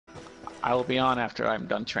I will be on after I'm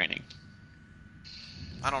done training.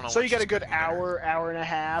 I don't know. So what you got a she's good cooking there. hour and a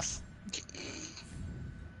half.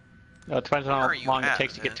 It depends on Where how are you long it at,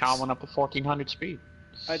 takes to get Vince? Talon up to 1400 speed.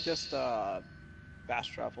 I just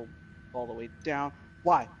fast traveled all the way down.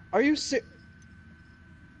 Why? Are you sick?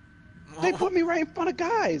 They put me right in front of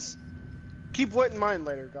guys. Keep what in mind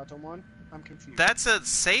later, Gatomon. I'm confused. That's a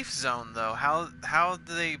safe zone, though. How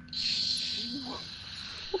do they?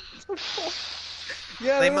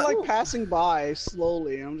 Yeah, They they were mu- like passing by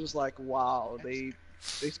slowly, and I'm just like, wow, they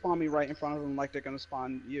spawn me right in front of them like they're gonna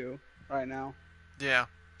spawn you right now. Yeah.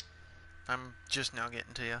 I'm just now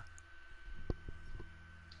getting to you.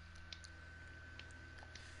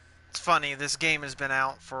 It's funny. This game has been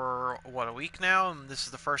out for what, a week now, and this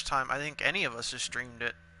is the first time I think any of us has streamed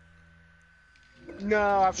it. No,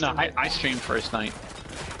 I've No, streamed it. I streamed first night.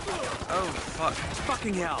 Oh fuck!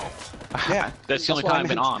 Fucking hell! Yeah, That's the only what I time I've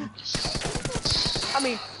been meant. on. I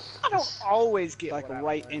mean, I don't always get Like what I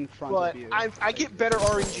right want, in front but of you. I get better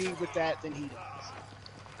RNG with that than he does.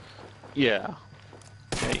 Yeah.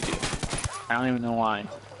 Yeah, you do. I don't even know why.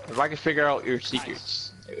 If I could figure out your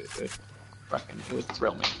secrets, it would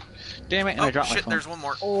thrill me. Damn it, and I Oh dropped my shit! phone. There's one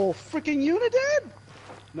more. Oh, freaking Unidad?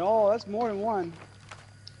 No, that's more than one.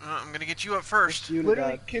 I'm gonna get you up first. Unidad.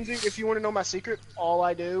 Literally, Kinsey, if you want to know my secret, all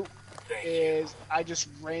I do is I just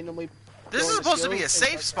randomly. This go is into supposed to be a skills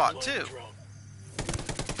safe and spot too.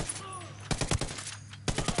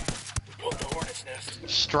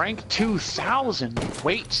 Strength 2000,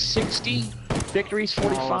 weight 60, victories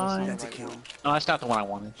 45. That's a kill. No, that's not the one I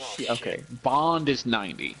wanted. Okay, bond is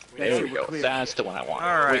 90. There we go. That's the one I wanted.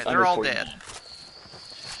 All right, Weight they're under all 49. dead.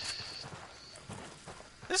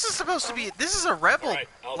 This is supposed to be. This is a rebel,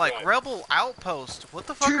 rebel outpost. What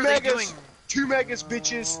the fuck Two are they megas, doing? 2 megas,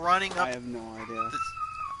 bitches. Running I up. have no idea.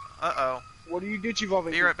 Uh oh. What do you ditch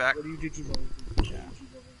evolving? Be right back. What do you ditch evolving?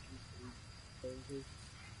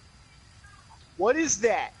 What is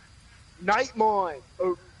that? Night Mine.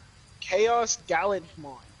 Oh, Chaos Gallant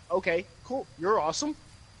Mine. Okay, cool. You're awesome.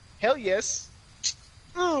 Hell yes.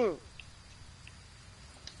 Let's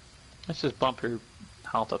just bump your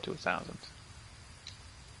health up to 1000.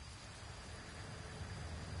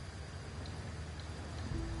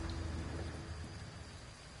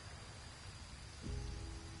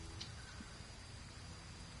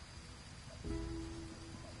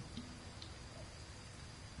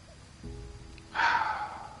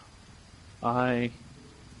 I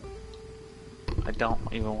don't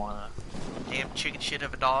even wanna. Damn chicken shit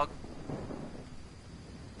of a dog.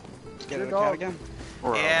 Get Good a dog. cat again.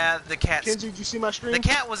 Bro. Yeah, the cat. Kenzie, did you see my stream? The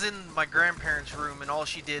cat was in my grandparents' room, and all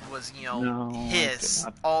she did was, No, I hiss did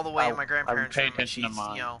not. all the way in my I would grandparents' pay room. And attention to she's,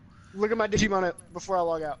 mine. Look at my Digimon before I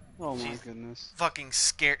log out. Oh my Jeez. goodness. fucking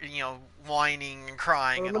scared, whining and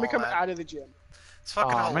crying and Let me all come that. out of the gym. It's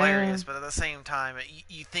fucking Aw, hilarious, man. but at the same time,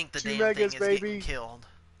 you think the 2 damn megas, thing is baby. getting killed.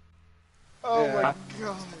 Oh Yeah. my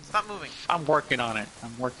god. Stop moving. I'm working on it.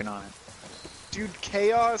 I'm working on it. Dude,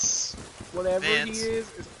 Chaos, whatever Vince. he is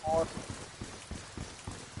awesome.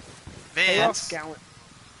 Chaos Vince, Gallant.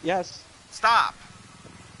 Yes. stop.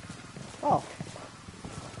 Oh,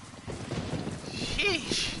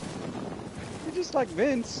 Sheesh. you're just like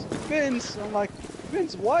Vince. Vince. I'm like,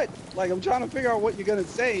 Vince, what? Like, I'm trying to figure out what you're gonna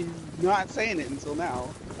say. And you're not saying it until now.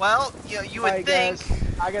 Well, you would Alright, think.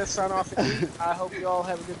 guys, I gotta sign off and eat. I hope you all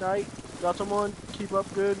have a good night. Gatomon, keep up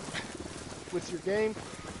good with your game.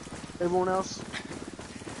 Everyone else,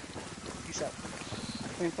 peace out.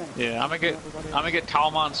 Same thing. Yeah, I'm gonna get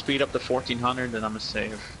Talmon speed up to 1400, then I'm gonna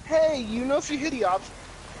save Hey, you know if you hit the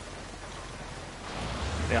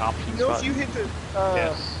the options if button. you hit the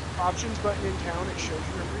Yes. options button in town, it shows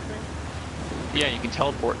you everything. Yeah, you can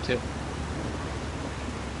teleport too.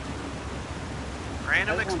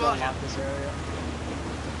 Random I just wanna explosion. unlock this area.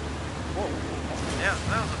 Whoa. Yeah,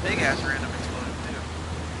 that was a big ass random explosion too.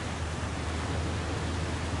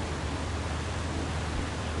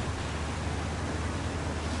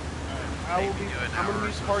 I will Maybe be. do an I'm hour gonna or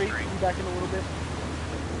use so party. straight. Be back in a little bit.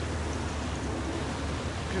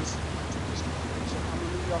 Because I'm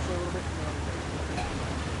gonna leave you off for a little bit. and then I'll be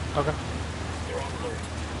back. Okay.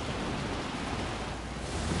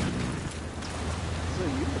 So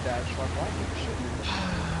you the dash, like, why keep shooting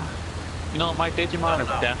me? You know, my Digimon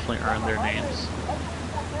have definitely earned their names.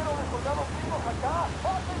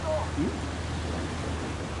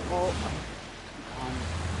 Well,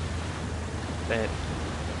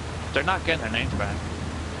 They're not getting their names back.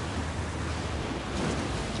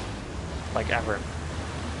 Like ever.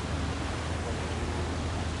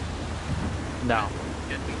 No.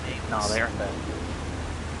 Good be nameless. No, they aren't that.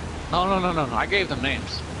 No. I gave them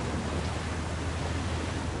names.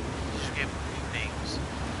 Just give them new names.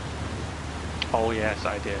 Oh yes,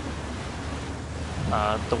 I did.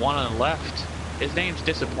 The one on the left, his name's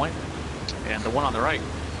Disappointment, and the one on the right,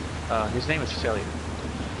 his name is Failure.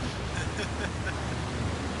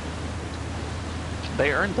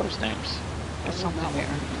 They earned those names. It's something they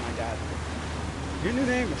earned. Oh my god. Your new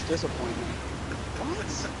name is Disappointment.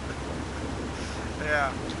 What?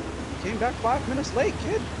 Yeah. You came back 5 minutes late,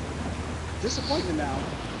 kid. Disappointment now.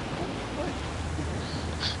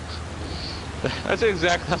 What? That's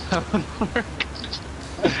exactly how that would work.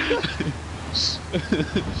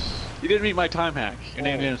 You didn't meet my time hack. Your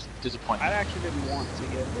name is Disappointment. I actually didn't want to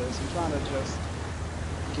get this. I'm trying to just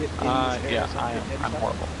get in this area. Yeah, so I am. can get I'm headshot.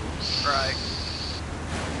 horrible. Right.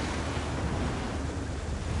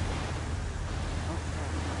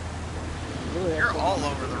 Really, You're that's all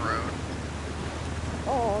what- over the road.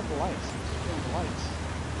 Oh, the lights. The lights.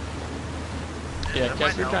 Yeah, that Kev,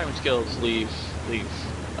 might your help. driving skills leave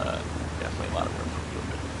definitely a lot of room for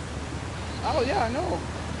improvement. Oh yeah, I know.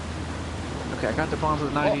 Okay, I got the bombs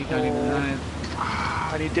with 90, 99.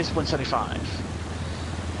 I need discipline 75.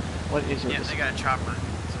 What is your Yeah, they got a chopper.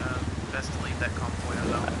 So best to leave that convoy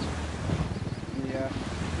alone. Yeah.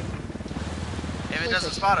 If it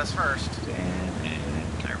doesn't spot us first. Damn it.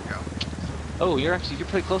 There we go. Oh, you're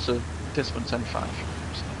pretty close to discipline 75.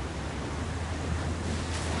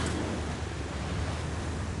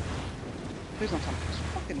 Please don't tell me it's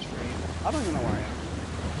fucking straight. I don't even know where I am.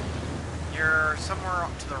 You're somewhere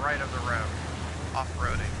to the right of the road.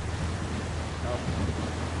 Off-roading.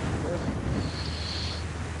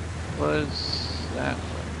 Was that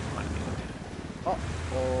what I needed?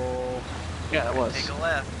 Oh. Yeah, it was. Take a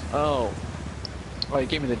left. Oh. Oh, you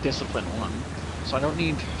gave me the discipline one. So I don't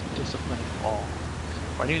need discipline at all.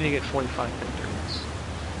 I need to get 45 victories.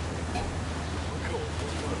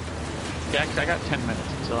 Yeah, I got 10 minutes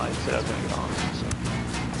until I said I was going to get on. So.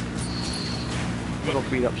 We'll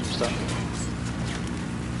beat up some stuff.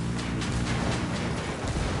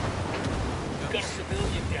 We've got a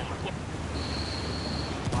civilian down.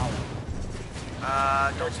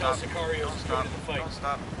 Don't stop. Sicarios Don't stop. joining the fight. Don't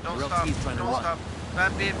stop. Don't Real stop. teeth trying to Don't run. stop.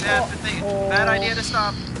 Bad idea to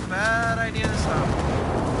stop. Bad idea to stop.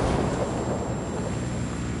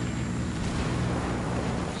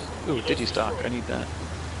 Ooh, Digistock. I need that.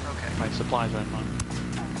 Okay. My supplies are in mine.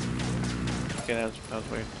 Okay, that was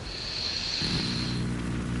weird.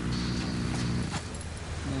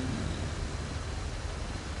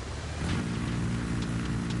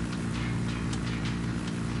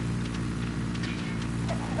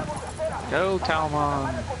 Go,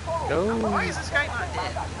 Talmon! Go! Why is this guy not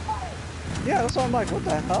dead? Yeah, that's why I'm like, what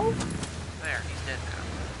the hell? There, he's dead now.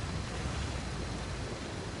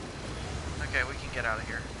 Okay, we can get out of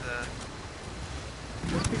here.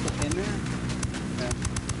 There's people in there?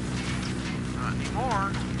 Not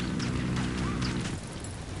anymore.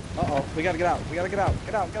 Uh-oh, we gotta get out. We gotta get out.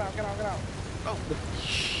 Get out, get out, get out, get out. Oh,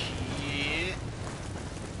 shit.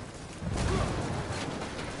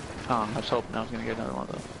 Oh, I was hoping I was gonna get another one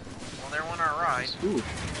of those. Well, there went our ride. Ooh.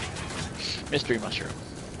 Mystery mushroom.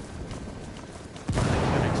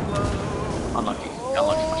 Gonna explode. Unlucky.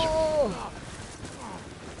 Unlucky mushroom.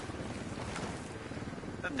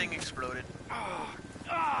 That thing exploded.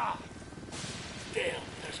 Damn,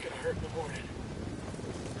 that's gonna hurt in the morning.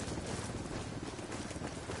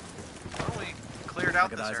 Well, we cleared out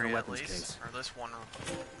got this eyes on a area at weapons least. case. Or this one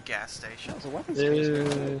gas station. There's a weapons case here. Uh,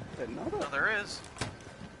 Didn't know No, that. there is.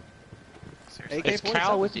 Seriously. AK. Is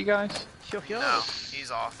Cal with you guys? No,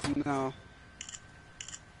 he's off. No.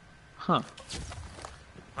 Huh.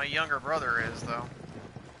 My younger brother is, though.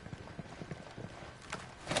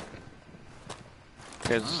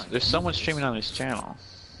 Because there's someone streaming on his channel.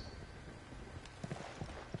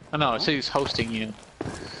 Oh no, it says he's hosting you,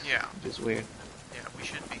 Yeah. which is weird. Yeah, we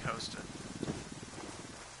should be hosted.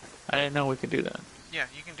 I didn't know we could do that. Yeah,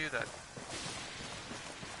 you can do that.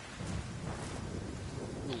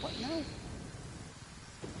 What now?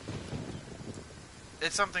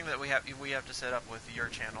 It's something that we have to set up with your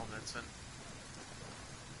channel, Vincent.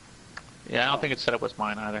 Yeah, I don't think it's set up with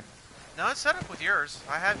mine either. No, it's set up with yours.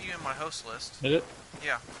 I have you in my host list. Is it?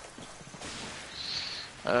 Yeah.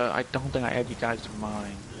 I don't think I add you guys to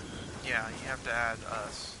mine. Yeah, you have to add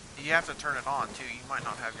us. You have to turn it on, too. You might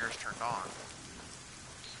not have yours turned on.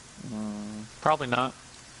 Probably not.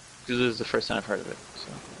 Because this is the first time I've heard of it.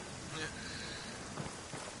 So.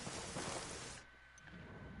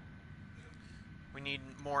 We need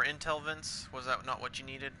more intel, Vince. Was that not what you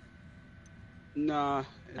needed? Nah,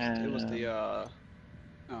 it was the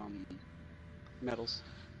medals.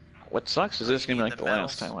 What sucks is this is gonna be Need like the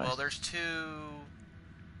medals. last time. Well, there's two.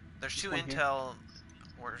 There's two One here. intel.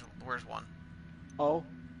 Where's one? Oh,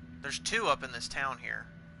 There's two up in this town here.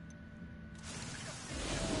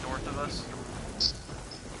 north of us.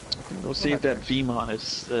 We'll see if that VMON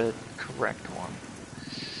is the correct one.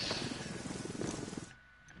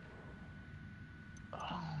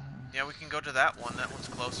 Yeah, we can go to that one. That one's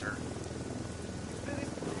closer.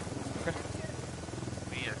 Okay.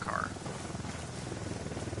 We need a car.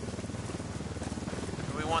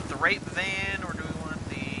 Do we want the rape van or do we want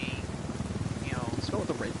the, you know? Let's go with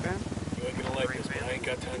the rape van. You ain't gonna like this, but I ain't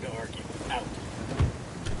got time to argue. Out.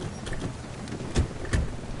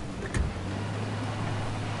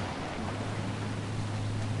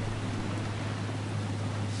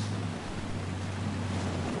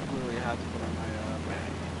 Really had to put on my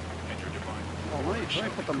oh, let me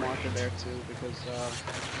put the marker there too, because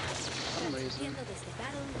for some reason.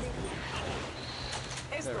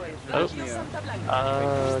 There we go. Oh. There's me,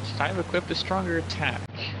 It's time to equip a stronger attack.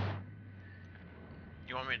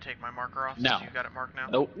 You want me to take my marker off? No. You got it marked now?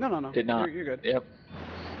 Nope. No. Did not. You're good. Yep.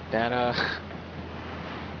 That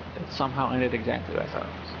it somehow ended exactly what I thought.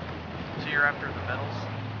 So you're after the medals?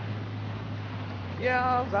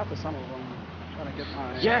 Yeah, I was after some of them. Trying to get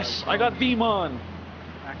my. Yes, I got VMON.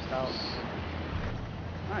 maxed out.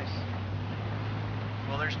 Nice.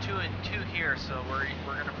 Well, there's two here, so we're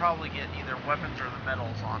gonna probably get either weapons or the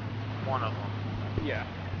medals on one of them. Yeah.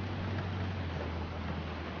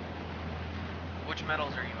 Which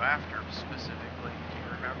medals are you after specifically? Do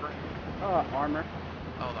you remember? Armor.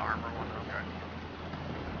 Oh, the armor one. Okay.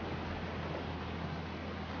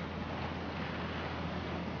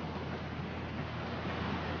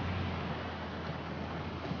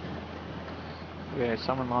 Okay,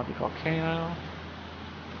 summon Monty Volcano.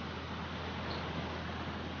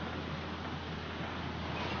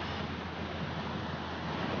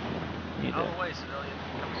 Need Out to- of the way, civilian.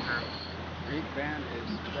 Coming through. Rape van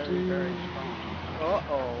is very, very strong.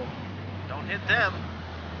 Uh-oh. Don't hit them.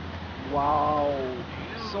 Wow.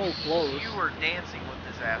 You, So close. You were dancing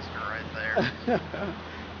with disaster right there.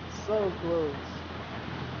 So close.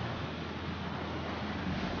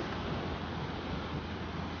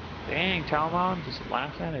 Dang, Talmon just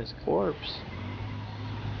laughing at his corpse.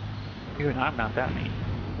 Even I'm not that mean.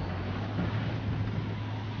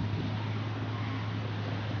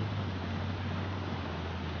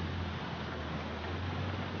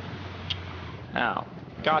 Now,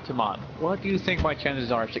 Gatamon, what do you think my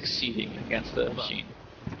chances are of succeeding against the machine?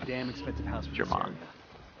 Damn expensive house for this German. area.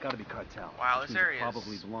 Gotta be cartel. Wow, which this means it area is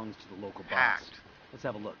probably belongs to the local boss. packed. Let's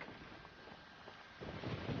have a look.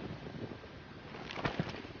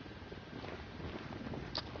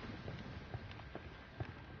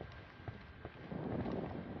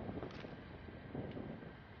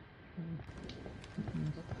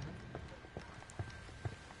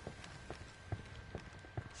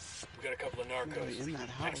 We got a couple of Nobody narcos in that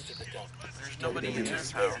next to house. the dump. There's nobody in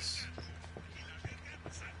this house.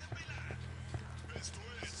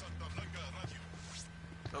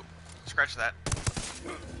 Oh, scratch that.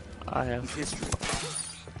 I have. History.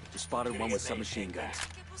 We spotted one with submachine guns.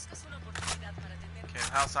 Okay,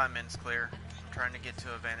 the house I'm in is clear. I'm trying to get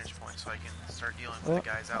to a vantage point so I can start dealing with Well, the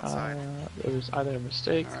guys outside. it was either a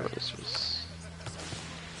mistake or this was.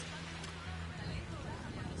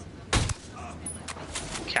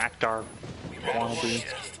 Cactar wannabe.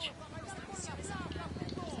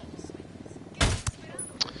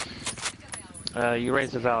 You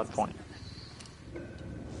raised a valid point.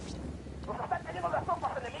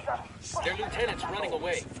 Their lieutenant's running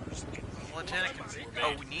away. The lieutenant can.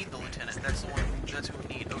 Oh, we need the lieutenant. That's the one. That's who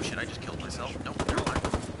we need. Oh shit! I just killed myself. Nope. Never mind.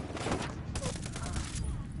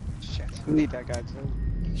 Shit. We need that guy too.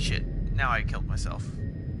 Shit. Now I killed myself.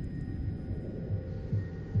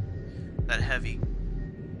 That heavy.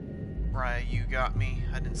 Right, you got me.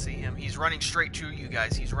 I didn't see him. He's running straight to you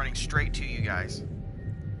guys. He's running straight to you guys.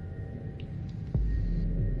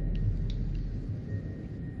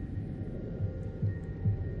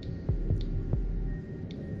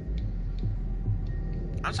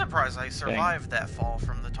 I'm surprised I survived that fall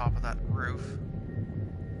from the top of that roof.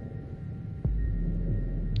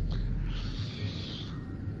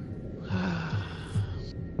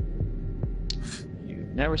 You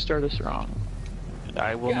never started us wrong. And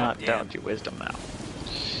I will not Goddamn. doubt your wisdom now.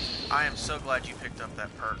 I am so glad you picked up that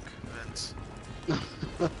perk, Vince.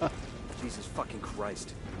 Jesus fucking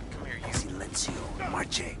Christ. Come here, you. Silencio.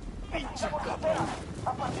 Marche. Inside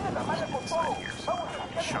here, so I'm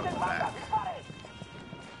gonna shove that.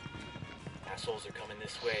 Assholes are coming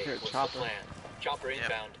this way. Here, What's chopper. the plan? Chopper Yep,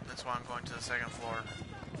 inbound. that's why I'm going to the second floor.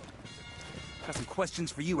 Got some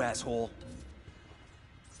questions for you, asshole.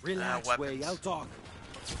 Relax, Way. weapons. I'll talk.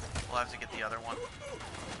 We'll have to get the other one.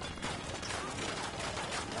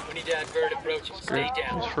 We need to avert approaching. Stay It's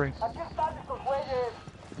down. free.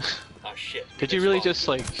 Oh Shit. we Did you missed really bomb. just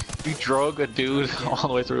like you drug a dude all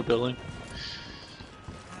the way through a building?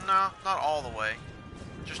 No, not all the way.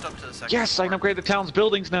 Just up to the second Yes, I floor. can upgrade the town's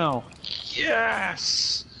buildings now.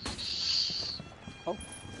 Yes. Oh.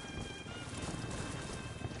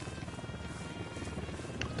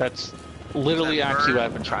 That's literally That actually bird- what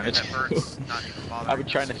I've been trying okay, to that do. bird's not even bothering I've been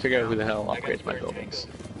trying to us. figure out who the hell I got upgrades the my third buildings.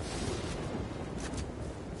 tango.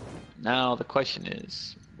 Now the question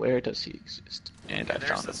is, where does he exist? And Okay, I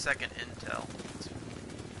there's found the him. second intel. It's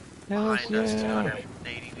Hells behind us, yeah.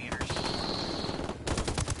 280 meters.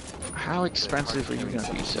 How expensive are you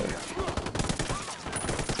gonna be, sir?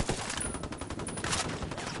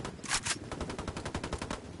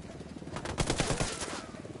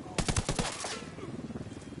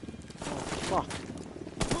 Fuck.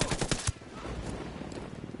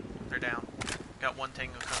 They're down. Got one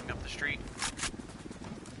tango coming up the street.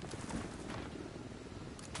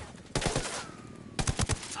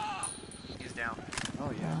 He's down.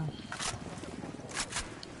 Oh yeah.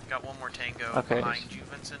 Got one more tango Okay. behind you,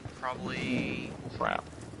 Vincent. Probably, Crap.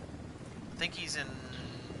 I think he's in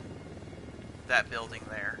that building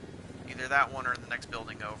there. Either that one or the next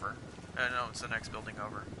building over. No, it's the next building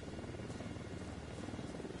over.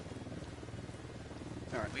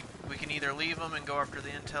 Alright. We can either leave him and go after the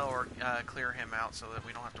intel or clear him out so that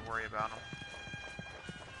we don't have to worry about him.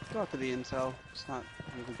 Go after the intel. It's not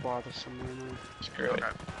really bothersome right now. Screw it. Okay.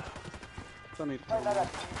 Don't need to tell them.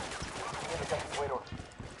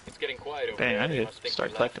 It's getting quiet over Dang, there. I They need must to think start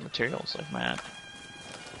we left. collecting materials like mad.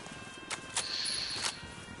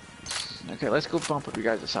 Okay, let's go bump up you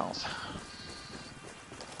guys' house.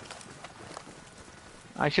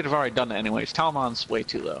 I should have already done that anyways. Talmon's way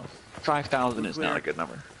too low. 5,000 is not a good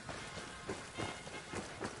number.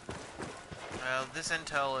 This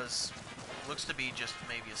intel looks to be just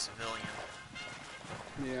maybe a civilian.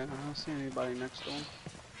 Yeah, I don't see anybody next to him.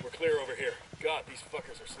 We're clear over here. God, these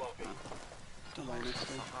fuckers are sloppy. Nobody next to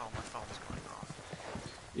him. Oh, my phone's going off.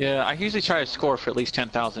 Yeah, I usually try to score for at least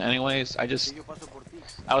 10,000 anyways. I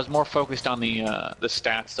was more focused on the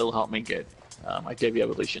stats that'll help me get my Debbie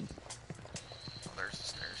evolution. Oh, there's the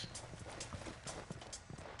stairs.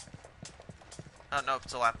 Oh, no,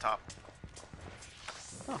 it's a laptop.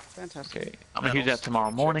 Oh, fantastic. Okay, I'm gonna use that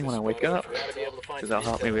tomorrow morning when I wake up, Gotta be able to find because that'll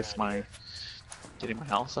some help me intel with around my here. getting my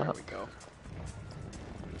house There up, we go.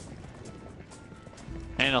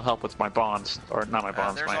 and it'll help with my bonds, or not my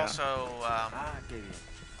bonds, There's my also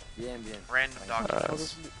random Oh,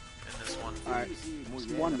 documents this, in this one. alright. There's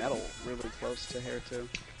one metal really close to here too.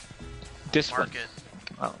 discipline. Mark it.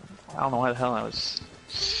 Well, I don't know why the hell I was.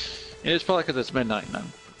 It's probably because it's midnight then.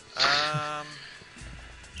 I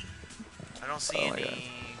don't see Oh my any. God.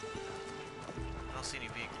 I don't see any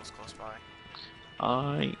vehicles close by.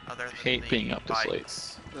 I Other than hate the being up this late.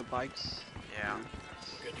 bikes. The bikes. Yeah.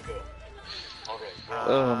 Good to go. All right.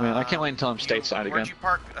 Oh man, I can't wait until I'm stateside Where'd again. you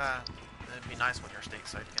park? It'd be nice when you're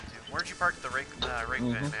stateside again too. Where'd you park the rape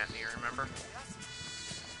van, Matt? Do you remember?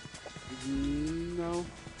 No,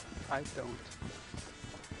 I don't.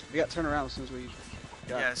 We got turned around as soon as we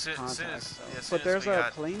got Yeah, as soon contact, as- so. yeah, as soon But as there's we a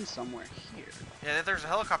got- plane somewhere here. Yeah, there's a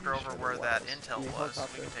helicopter over Sure where there that was. intel Yeah, was.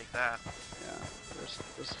 helicopter. We can take that. Yeah, there's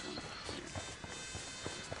this one here.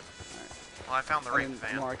 Well, I found the I rape didn't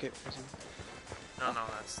van. mark it for some. No,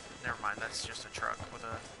 that's never mind. That's just a truck with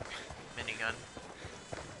a minigun.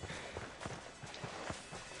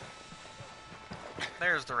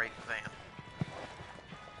 There's the rape van.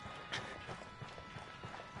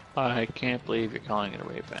 I can't believe you're calling it a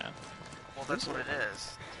rape van. Well, that's what it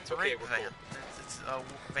is. It's a Okay, rape we're van. It's a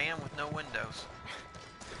van with no windows.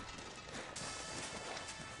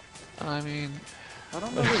 I mean, I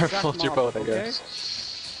don't know the whatever exact floats your model, boat, I okay?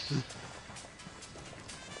 guess.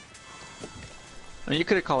 I mean, you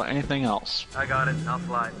could have called it anything else. I got it. I'll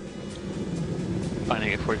fly.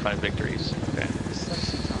 Finding at 45 victories. Okay.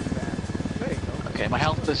 Sexy's not bad. There you go. Okay, my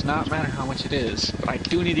health does not matter how much it is, but I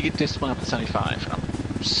do need to get discipline up to 75.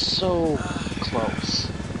 I'm so close.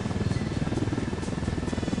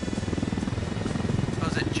 Oh,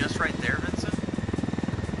 is it just right there, Vincent?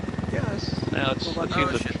 Yes. Now let's Well, use oh,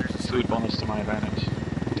 the shit, there's a food sniper. bonus to my advantage.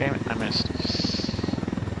 Damn it, I missed.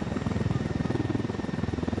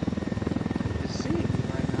 It's seeing me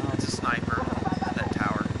right now. It's a sniper. That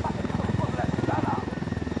tower.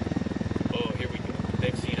 Oh, here we go.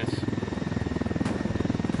 They've seen us.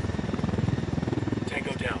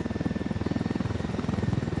 Tango down.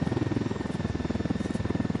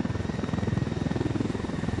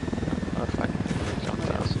 Oh, if I can jump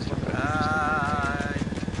that, it's not bad.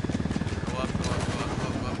 Go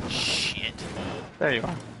up. Shit. There you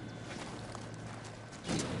are.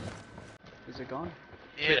 Is it gone?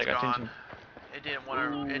 It's I got gone. tension. It didn't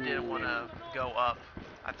want to go up.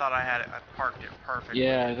 I thought I had it. I parked it perfectly.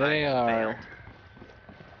 Yeah, and they I are. Failed.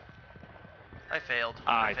 I failed.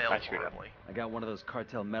 I failed screwed up. horribly. I got one of those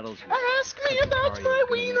cartel medals. Ask me about my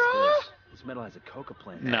wiener. This metal has a coca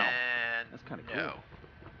plant. No. And That's kinda no.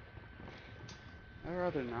 I'd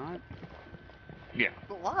rather not. Yeah.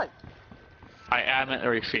 But why? I adamantly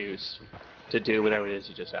refuse to do whatever it is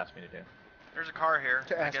you just asked me to do. There's a car here.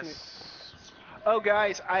 To I ask me. guess. Oh,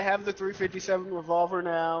 guys, I have the 357 revolver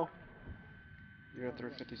now. You got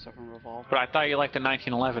 357 revolver. But I thought you liked the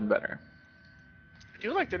 1911 better. I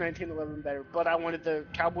do like the 1911 better, but I wanted the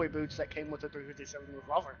cowboy boots that came with the 357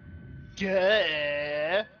 revolver.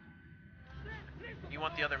 Yeah. You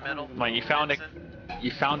want the other medal? Like you found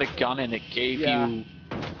a gun and it gave Yeah. you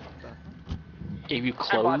I bought them.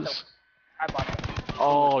 clothes. I bought them.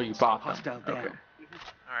 Oh, you bought Hostile them. down. Okay.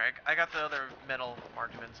 Alright, I got the other medal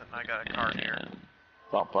markings and I got a car here. And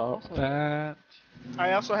bump up that.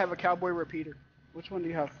 I also have a cowboy repeater. Which one do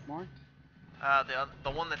you have marked? The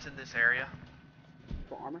one that's in this area.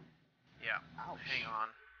 For armor? Yeah. Ouch. Hang on.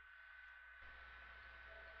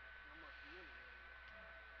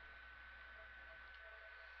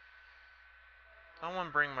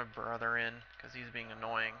 Someone bring my brother in, because he's being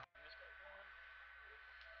annoying.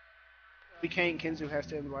 We can't. Kenzu has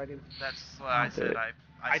to invite him. That's what I said.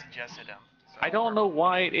 I suggested him. So I don't know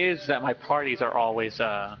why it is that my parties are always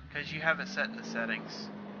Because you have it set in the settings.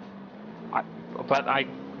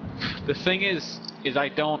 the thing is I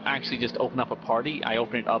don't actually just open up a party. I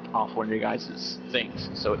open it up off one of your guys' things,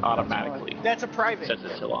 so it automatically That's a private. sets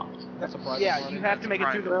it to locked. That's a private Yeah, party. you have to make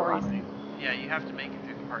it through the party thing. Yeah, you have to make it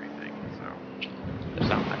through the party thing. So That's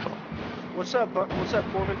not my fault. What's up,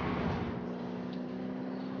 Corbin?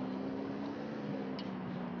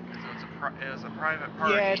 it was a private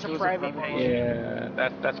party. Yeah, it's a It was a private private party. Yeah,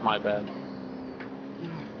 that's my bad.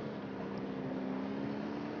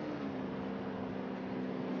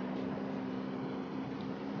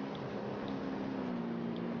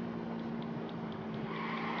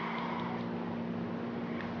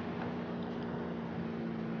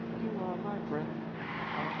 You are my friend.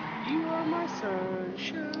 You are my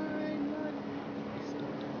sunshine, my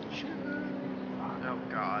sunshine. Oh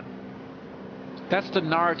God. That's the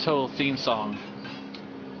Naruto theme song.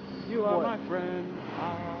 You are What? my friend.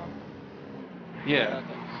 Yeah.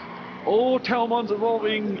 Oh, Talmon's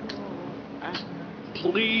evolving.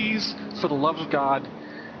 Please, for the love of God,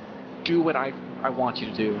 do what I want you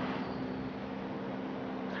to do.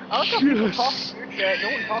 I like how people Yes. talk in your chat. No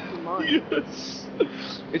one talks in mine. Yes.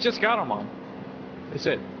 It's just Gatomon. That's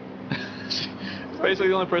it. It's basically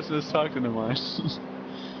the only person that's talking to mine.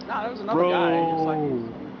 Nah, there was another Bro. guy. He was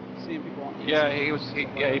like seeing people on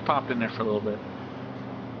Yeah, he popped in there for a little bit.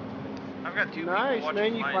 I've got two people Nice, watching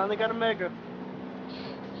man. You mine. finally got a mega.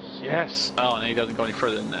 Yes. Oh, and he doesn't go any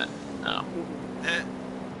further than that. No.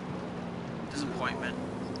 Disappointment.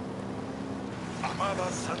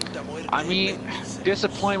 I mean,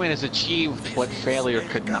 disappointment is achieved what failure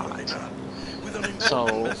could not. So,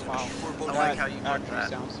 I like how you put that.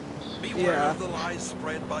 Sounds. Beware Yeah. of the lies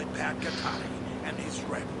spread by Pat Katani and his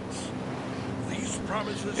rebels. These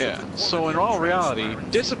promises yeah. of So in equality all and reality,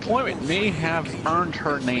 transparency, disappointment may have education, earned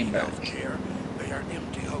her and free name back. healthcare, they are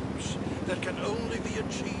empty hopes that can only be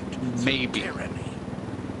achieved Maybe. through tyranny.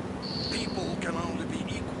 People can only be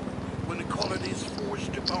equal when equality is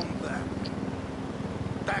forced upon them.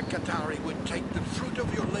 Bakatari would take the fruit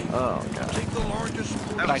of your labor, Oh, God. take the largest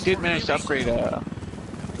portion But I did of manage to every upgrade soul,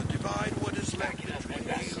 to divide what is left between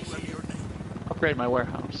you and your neighbor. upgrade my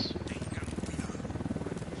warehouse.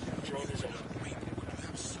 Drone is on.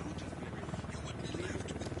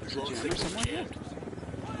 Drone Jam or something like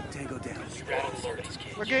that? Tango down. Rattle alert. These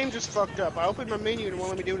kids. My game just fucked up. I opened my menu and it won't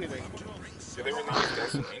let me do anything. Do they release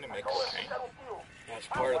gasoline to make cocaine? That's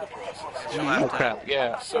part of the process. You'll have Oh to- crap!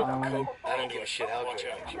 Yeah. So I don't give a shit how good makes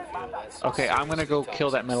you feel. That's Okay, I'm gonna go seriously kill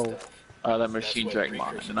that toxic metal, stuff. that machine dragon,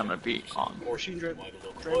 and then I'm gonna be on. Machine Dragon. Why the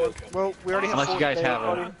local oil company- Well, we already have Unless you 4 guys today, have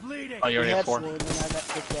buddy. a. Oh, you We already have had 4. 4 and then I got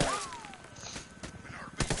kicked out.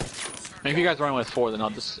 If you guys are running with 4, then I'll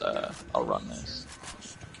just I'll run this.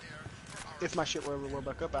 If my shit will ever load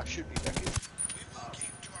back up, I should be back in.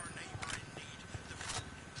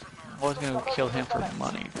 I was gonna kill him for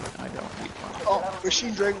money. I don't need money. Oh,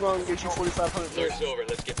 Machine Dragon gives you 4,500 Alert's bucks. over.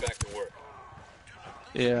 Let's get back to work.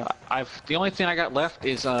 Yeah, the only thing I got left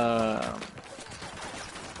is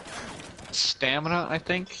stamina. I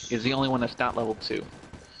think is the only one that's not level 2.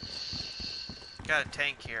 Got a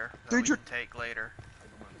tank here that Dude, we you're- can take later.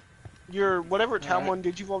 Your whatever town one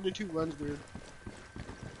did you evolve into runs weird.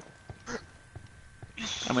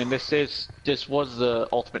 I mean, this was the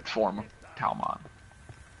ultimate form of Talmon.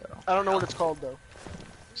 So. I don't know what it's called though.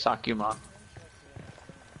 Sakuman.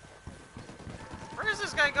 Where is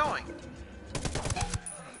this guy going?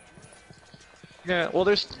 Yeah, well,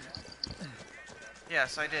 there's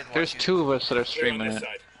Yes, I did. there's watch you. two of us that are Clear on streaming this it.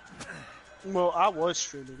 side. Well, I was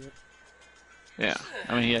streaming it. Yeah,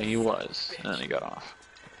 I mean, yeah, he was, and then he got off.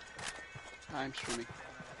 I'm streaming.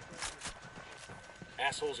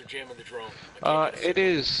 Assholes are jamming the drone. I can't get a It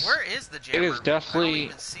is. Where is the jammer? is I definitely- don't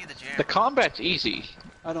even see the jammer. The combat's easy,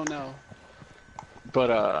 I don't know.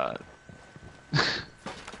 but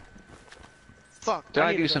Fuck. then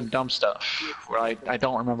I need do to some go. dumb stuff where I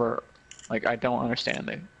don't remember, like I don't understand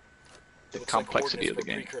the Looks complexity like of the coordinates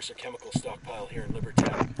for a game. precursor chemical stockpile here in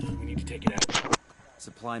Libertad. We need to take it out.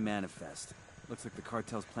 Supply manifest. Looks like the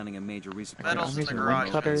cartel's planning a major resupply. Metals in the garage.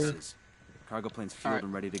 Cutter. Cargo plane's fueled Alright.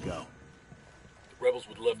 and ready to go. The rebels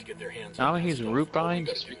would love to get their hands Now on he's that stuff. root All we bind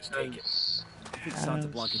gotta do is take it. because I think Santa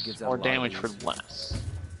Blanca gives out more a lot damage of for these. less.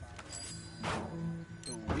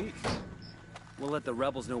 Sweet. We'll let the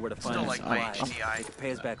rebels know where to find Still the like my supplies. HDI. They can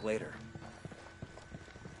pay us back later.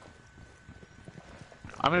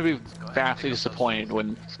 I'm gonna be ahead and vastly pick up those. disappointed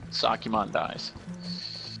when Sakuman dies.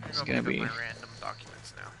 I'm It's gonna gonna pick be. up my random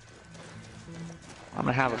documents now. I'm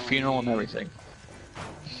gonna have a funeral and everything.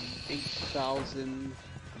 8,000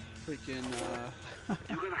 freaking,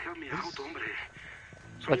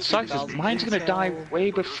 What sucks is mine's gonna die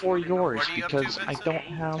way before yours What are you up to, because I Vincent? don't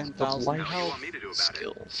have the 10,000 life health.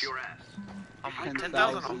 skills.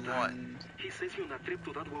 10,000 on what?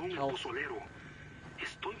 health.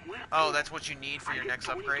 Oh, that's what you need for your next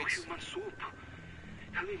upgrades?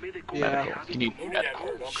 Yeah. Medical. You need Move that medical.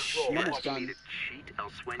 bird on control. Money's Watch. done.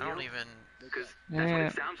 I don't even...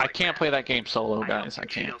 I can't play that game solo, guys. I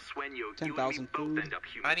can't. 10,000 food.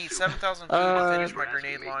 I need 7,000 food to finish my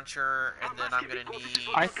grenade launcher, and then I'm gonna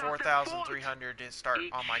I- need 4,300 to start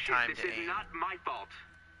on my time to aim.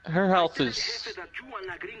 Her health is.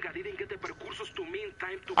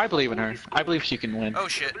 I believe in her. I believe she can win. Oh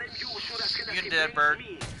shit. You dead, bird.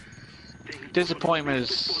 Disappointment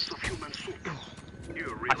is.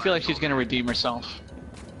 I feel like she's gonna redeem herself.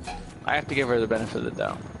 I have to give her the benefit of the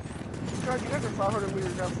doubt. God, you guys are 500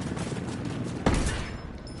 meters out.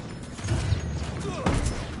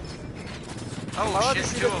 Oh I'll shit,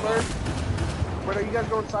 just shoot two at of the them. bird. Wait, are you guys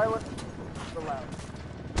going silent? Or loud?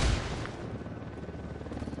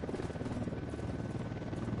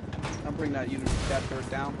 I'll bring that unit, that bird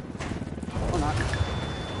down. Or not.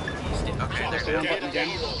 Okay, they're Down down. button again.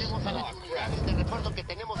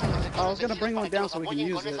 I was gonna bring one down so we can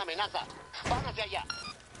use it.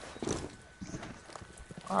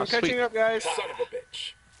 Oh, I'm catching sweet. up, guys. Son of a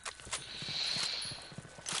bitch.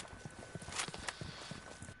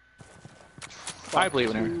 I believe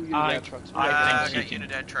in her. Two Unidad I trucks. I I think got she can.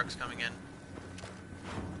 Unidad trucks coming in.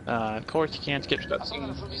 Of course, you can't skip cutscene.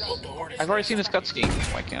 Look, the horde is I've already seen this cutscene.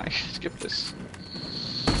 Why can't I skip this?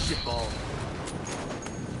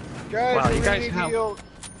 Guys, Wow, we you guys need have- heal.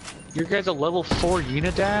 You guys a level 4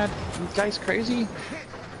 Unidad? You guys crazy?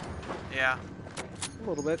 Yeah, A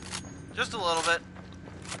little bit. just a little bit.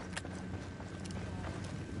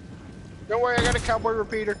 Don't worry, I got a cowboy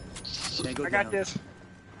repeater. Tango I got down. this.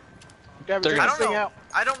 Damn, They're check I this don't thing know. out.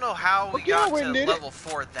 I don't know how we Look, you know, got we to did it. level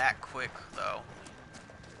 4 that quick, though.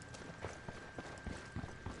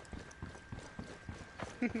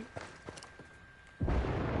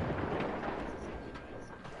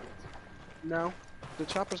 No. The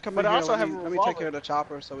chopper's coming But I here. also Let have me, a let me take revolver. care of the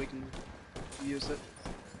chopper so we can use it.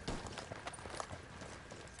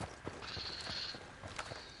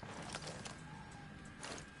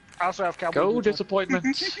 I also have cowboy Go boots. disappointment.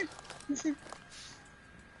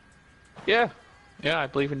 Yeah. Yeah, I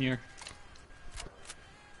believe in you.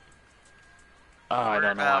 I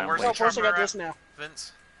don't know why I'm where's Oh, late. first I got Chopper this at? now.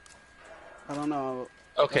 Vince? I don't know.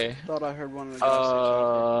 Okay. I thought I heard one of the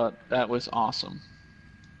guys say That was awesome.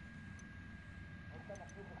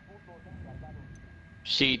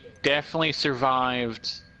 She definitely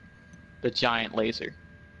survived the giant laser.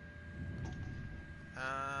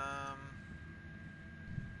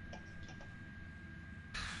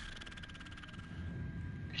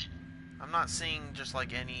 I'm not seeing just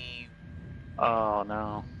like any Oh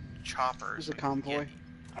no. choppers. There's a we can convoy.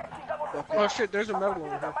 get. Oh shit, there's a medal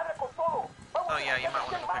over here. Oh yeah, you might want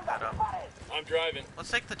to go pick that up. I'm driving.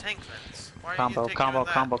 Let's take the tank, Vince. Why are Combo, you taking combo,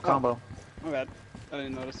 that? combo, combo. My bad. I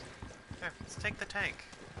didn't notice. Here, let's take the tank.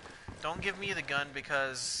 Don't give me the gun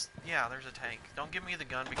because yeah, there's a tank. Don't give me the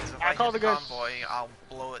gun because if I I call hit the the gun. convoy, I'll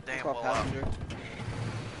blow it damn It's called well up. passenger.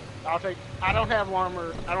 I'll take. I don't have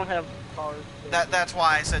armor. I don't have cars. That's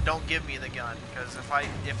why I said don't give me the gun because if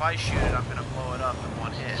I shoot it, I'm gonna blow it up in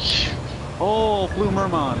one hit. Oh, Blue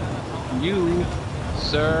Merman. You,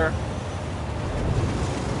 sir.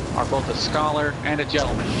 are both a scholar and a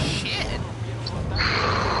gentleman. Shit.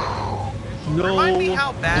 No Remind me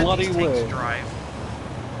how bad bloody these tanks way. drive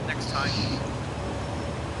next time.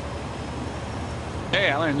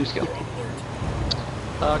 Hey, I learned a new skill.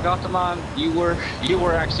 Gothamon, you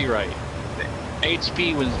were actually right. The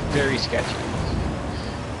HP was very sketchy.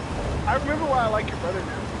 I remember why I like your brother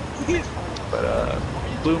now. He's funny. But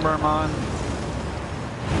Blue Merman,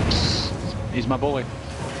 he's my boy.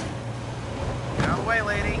 Get out of the way,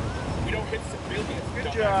 lady. We don't hit civilians. Good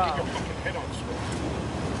Don't job. Keep your fucking head on straight.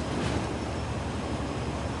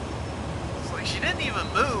 It's like she didn't even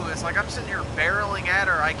move. It's like I'm sitting here barreling at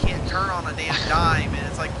her. I can't turn on a damn dime, and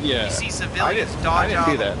it's like Yeah. you see I civilians didn't dodge out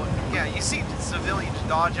do of the that. way. Yeah, you see civilians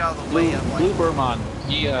dodge out of the way. I'm Blue like, Merman,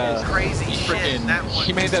 he crazy he shit, freaking that one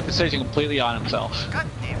he made just- that decision completely on himself. God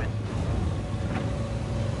damn it.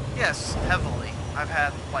 Yes, heavily. I've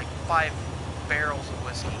had like 5 barrels of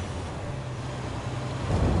whiskey.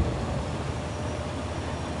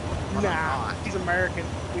 But I'm Nah, not. he's American.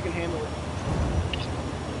 We can handle it.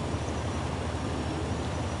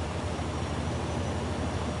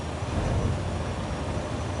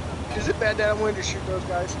 Is it bad that I wanted to shoot those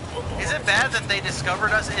guys? Is it bad that they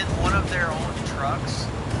discovered us in one of their own trucks?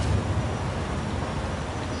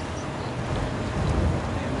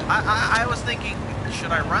 I was thinking,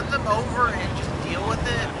 should I run them over and just deal with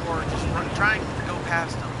it, or just try and go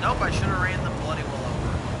past them? Nope, I should have ran them bloody well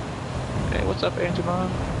over. Hey, what's up, Angemon?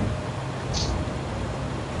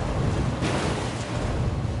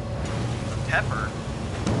 Pepper,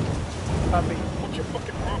 Puppy. What's your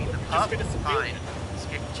fucking problem? the Just pup, hit a fine. civilian. It's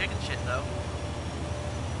chicken shit though.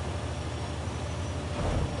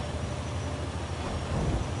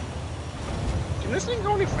 Can this thing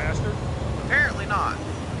go any faster? Apparently not.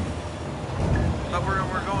 But we're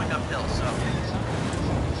going uphill, so.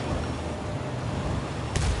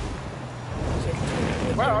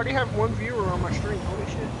 Wow, I already have 1 viewer on my stream. Holy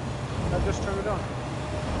shit. I just turned it on.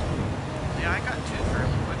 Yeah, I got 2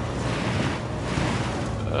 fairly quick.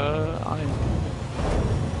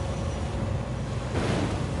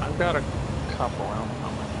 I've got a couple. I don't know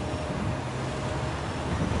how many.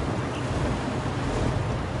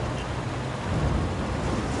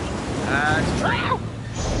 It's a tree. Oh,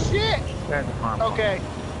 shit! There's a farm. Okay,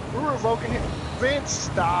 we're revoking it. Vince,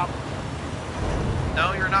 stop.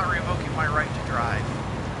 No, you're not revoking my right to drive.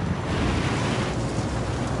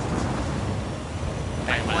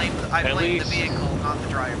 I blame the vehicle, not the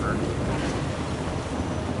driver.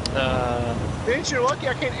 Vince, you're lucky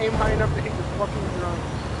I can't aim high enough to hit your fucking drone.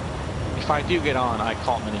 If I do get on, I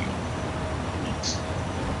call minigun.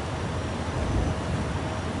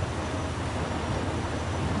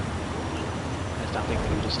 I just don't think they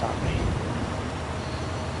would just stop me.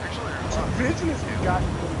 Actually, there's a lot. Vince and his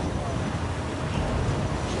goddamn.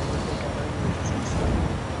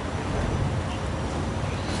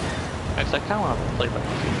 I kind of want to play by the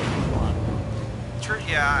field one. True,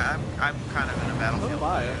 yeah, I'm kind of in a battlefield, So am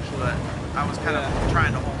I, mood, actually. but I was kind of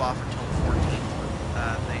trying to hold off until the 14th when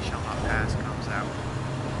They Shall Not Pass comes out.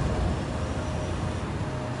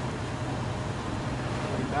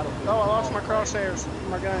 Oh, I lost my crosshairs.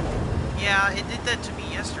 My gun. Yeah, it did that to me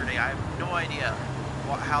yesterday. I have no idea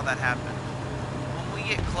how that happened. When we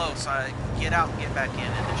get close, I get out and get back in,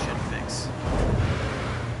 and it should fix.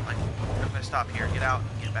 Like, I'm gonna stop here, get out,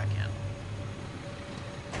 and get back in.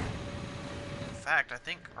 In fact, I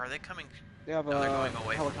think, are they coming? They have No, they're a going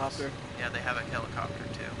away from us. helicopter. Yeah, they have a helicopter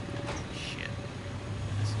too. Shit.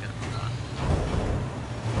 This is gonna be fun.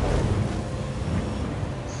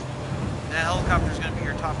 That helicopter's gonna be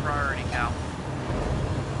your top priority, Cal.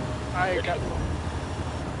 I got.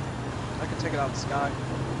 I can take it out of the sky.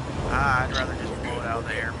 I'd rather just blow it out of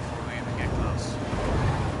the air before we even get close.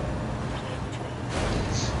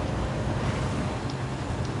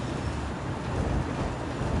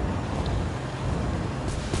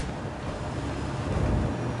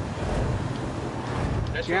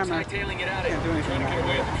 That's Yeah, what's man. tailing it out of Can't do here. anything Trying to get about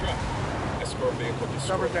away it. with the truck. Escort vehicle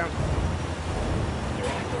Cover destroyed. down.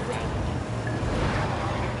 They're on their route.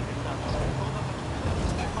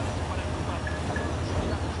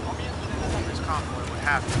 This convoy would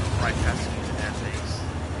have to go right past the that base.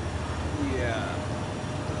 Yeah.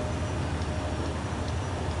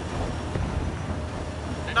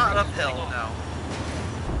 Not uphill, no.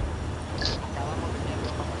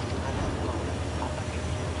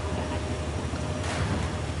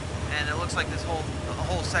 And it looks like the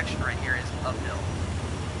whole section right here is uphill.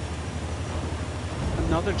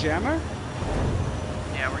 Another jammer?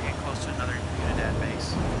 Yeah, we're getting close to another Unidad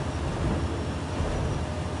base.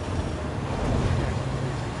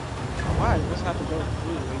 Why does this have to go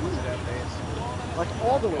through the way into that base? Like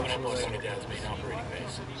all the way through it. Unidad's main operating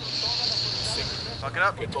base. Fuck it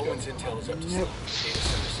up. Good. Bowman's intel is up to snuff. Data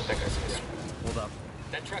center, so that guy's in this. Hold up.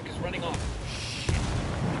 That truck is running off.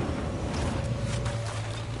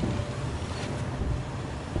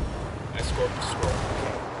 Escort the squirrel.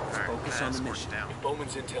 Alright, Focus on the escort's mission. down. If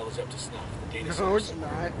Bowman's intel is up to snuff, the data No, center it's is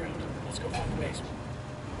not. Let's go find the basement.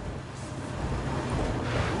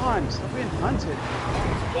 Come on, stop being hunted.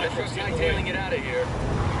 That truck's hightailing it out of here.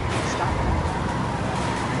 Stop.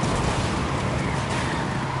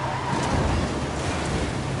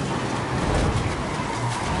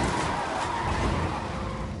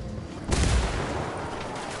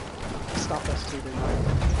 Stop us too,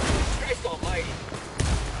 Christ almighty.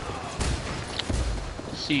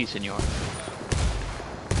 Si, senor.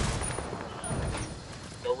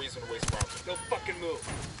 No reason to waste bombs. No fucking move.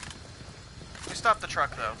 We stopped the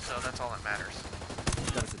truck though, so that's all that matters.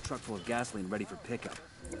 Got us a truck full of gasoline ready for pickup.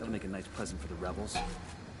 That'll make a nice present for the rebels.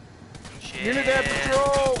 Shit. Unidad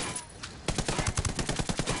patrol!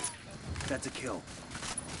 That's a kill.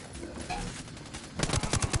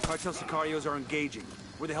 Cartel Sicarios are engaging.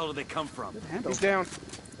 Where the hell do they come from? He's down.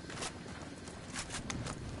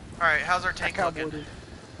 Alright, how's our That tank cowboy looking? dude.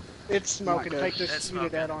 It's smoking. Not Take good. this It's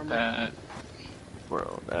smoking. Unidad armor. That.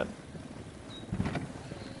 Bro, that.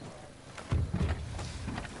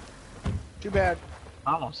 Too bad.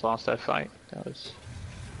 I almost lost that fight. That was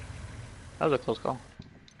a close call.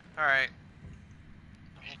 Alright.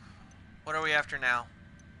 What are we after now?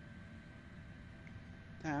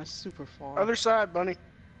 Yeah, that's super far. Other side, bunny.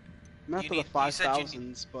 I'm after You the need- you said you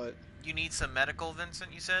 5,000s, but You need some medical,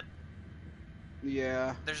 Vincent, you said?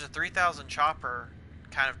 yeah. There's a 3,000 chopper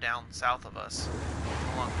kind of down south of us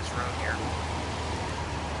along this road here.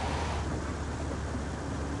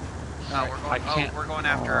 Oh, I can't- we're going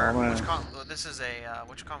after Oh, man. this is a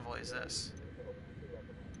which convoy is this?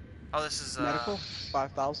 Oh, this is Medical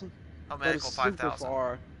 5,000. Oh, That medical is super 5,000.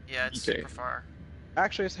 far. Yeah, it's Okay. super far.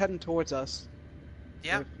 Actually, it's heading towards us.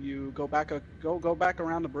 Yeah, If you go back go back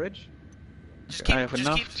around the bridge, just I keep have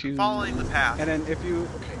enough keep to- following the path. and then if you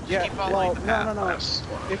yeah, keep following well, the no, path. no,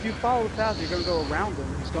 no. If you follow the path, you're gonna go around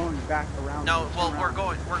him. He's going back around. No, him. well Turn we're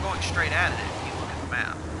going straight at it if you look at the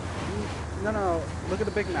map. No. Look at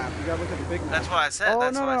the big map. You gotta look at the big map. That's what I said. Oh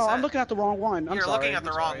that's no, what no, I said. I'm looking at the wrong one. I'm You're sorry. looking at the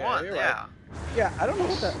I'm wrong sorry. one. You're Yeah. right. Yeah, I don't know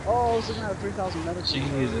what that. Oh, I was looking at a 3,000 medical.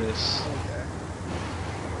 Jesus. Okay.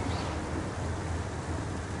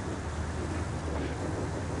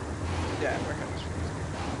 Yeah, we're heading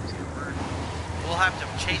straight. We'll have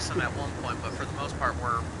to chase them at one point, but for the most part,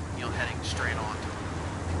 we're heading straight on to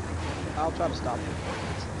them. I'll try to stop you.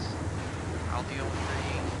 I'll deal with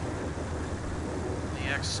the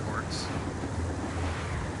escorts.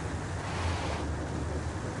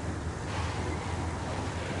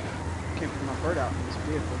 Can't put my bird out in this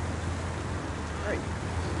vehicle. Great.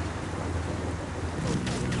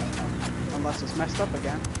 Unless it's messed up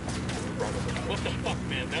again. What the fuck,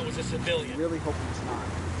 man? That was a civilian. Really hoping it's not.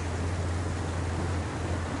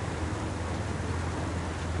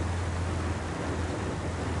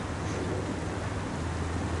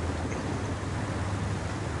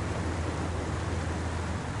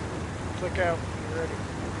 Click out. You ready?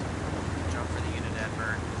 Jump for the Unidad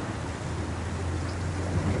bird.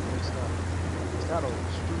 That'll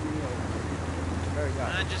screw me over. Very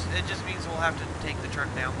good. It just means we'll have to take the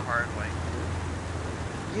truck down the hard way.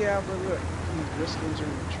 Yeah, but look, these Bristles are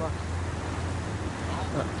in the truck.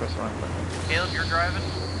 Press one button. Caleb, you're driving?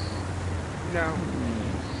 No.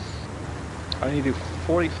 I need to do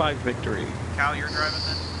 45 victory. Cal, you're driving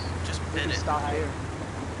then? Just We bid can it. stop here.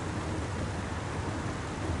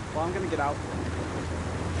 Well, I'm gonna get out.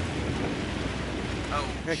 Oh,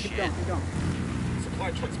 Yeah, shit. keep going, keep going.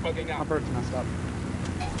 Supply truck's bugging My out. bird's messed up.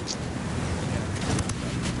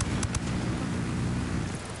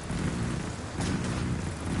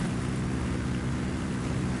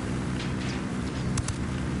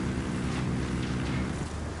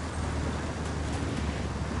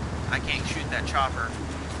 I can't shoot that chopper.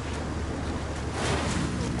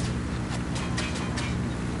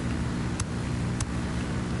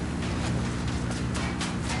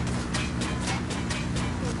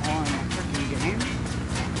 On a freaking game.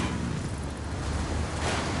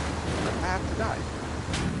 I have to die.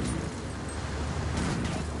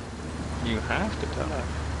 You have to die.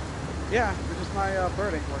 Yeah, because my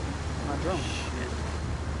bird ain't working. My drone. Shit.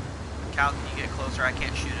 Cal, can you get closer? I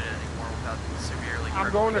can't shoot it anymore without severely I'm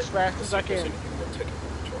hurting. going as fast as I can.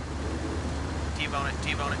 T-bone it,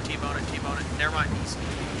 T-bone it, T-bone it, T-bone it. Never mind.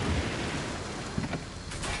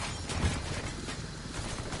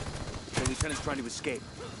 The lieutenant's trying to escape.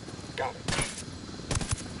 Got it.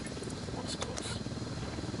 One's close.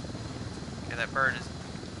 Okay, that bird is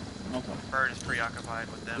Okay. Bird is preoccupied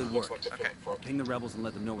with them. Good work. Okay. Ping the rebels and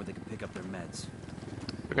let them know where they can pick up their meds.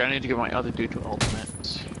 Okay, I need to get my other dude to ultimate.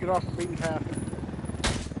 Get off the beaten path.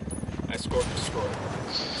 I scored the score.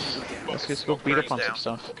 Let's just go beat up on some down.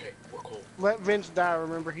 stuff. Okay, we're cool. Let Vince die.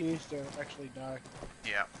 Remember, he needs to actually die.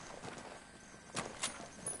 Yeah.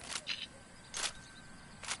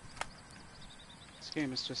 This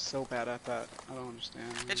game is just so bad at that. I don't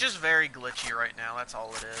understand. It's just very glitchy right now. That's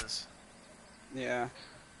all it is. Yeah.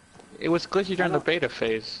 It was glitchy during the beta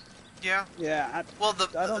phase. Yeah. Yeah. Well,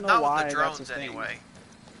 I don't know not why with the that's drones a thing. anyway.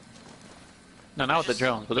 No, not with the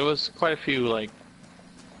drones, but there was quite a few, like,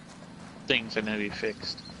 things that need to be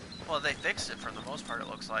fixed. Well, they fixed it for the most part, it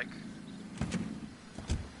looks like.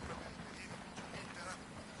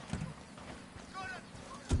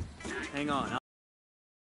 Hang on.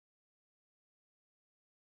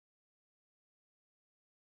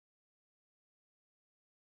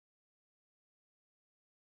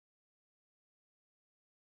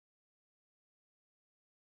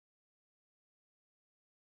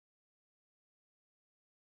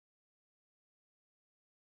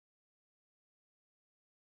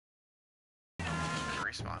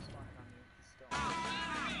 Respawn.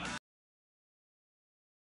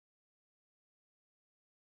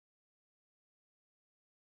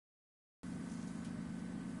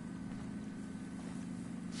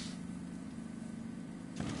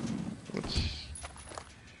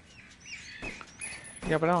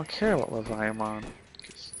 Yeah, but I don't care what level I am on.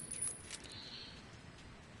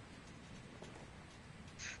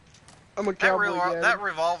 I'm a cowboy. Daddy. That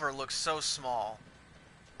revolver looks so small.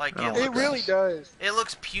 Like Oh, It really does. It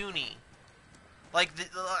looks puny. Like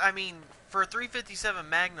I mean, for a 357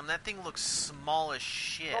 Magnum, that thing looks small as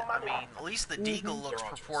shit. I mean, at least the Deagle looks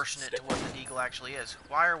proportionate to what the Deagle actually is.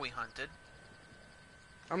 Why are we hunted?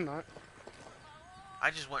 I'm not. I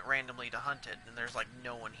just went randomly to hunted, and there's like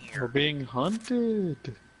no one We're here. being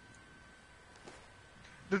hunted.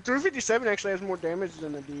 The 357 actually has more damage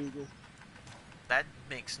than the Deagle. That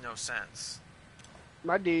makes no sense.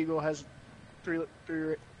 My Deagle has three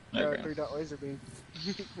Okay. dot laser beam.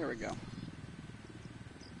 Here we go.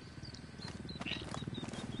 I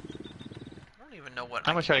don't even know what.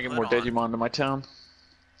 I'm gonna try to get more Digimon to my town.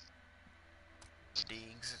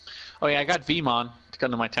 Deegs. Oh yeah, I got Vmon to come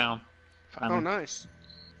to my town. Finally. Oh, nice.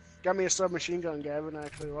 Got me a submachine gun, Gavin. I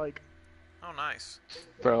actually like. Oh, nice.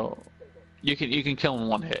 Bro, you can kill him in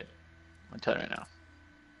one hit. I'll tell you right now.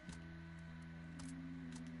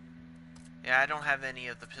 Yeah, I don't have any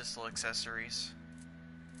of the pistol accessories.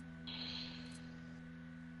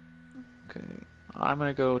 Okay, I'm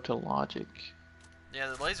gonna go to Logic. Yeah,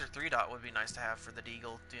 the laser 3-dot would be nice to have for the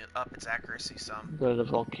Deagle to up its accuracy some. Go to the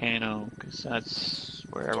Volcano, because that's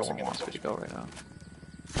where everyone wants me to go right now.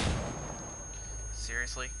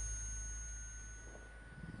 Seriously?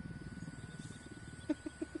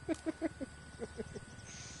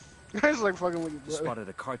 I was like fucking with you, brother. Spotted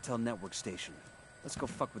a cartel network station. Let's go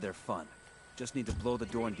fuck with their fun. Just need to blow the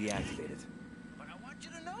door and deactivate it.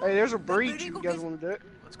 Hey, there's a breach. You guys want to do it?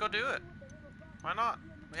 Let's go do it. Why not?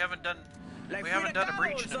 We haven't done a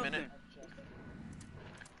breach in a minute.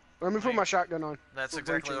 Let me put my shotgun on. That's We're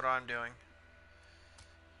exactly breaching. what I'm doing.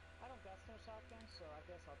 I don't got no shotgun, so I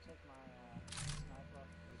guess I'll take my sniper.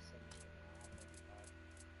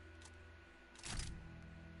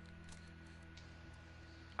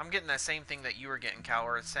 I'm getting that same thing that you were getting,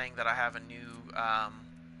 Cower. It's saying that I have a new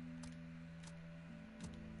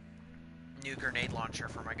grenade launcher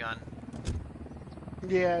for my gun.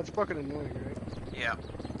 Yeah, it's fucking annoying, right? Yeah.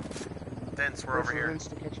 Vince, we're over here. Vince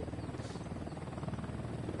to catch it.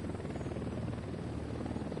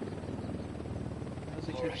 How does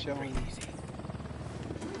it keep showing?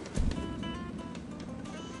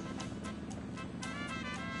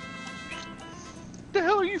 What the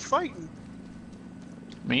hell are you fighting?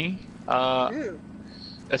 Me? Yeah.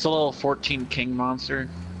 It's a little 14 King monster.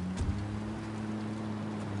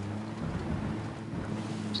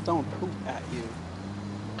 Stone poop at you.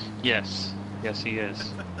 Yes. Yes, he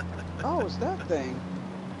is. Oh, it's that thing.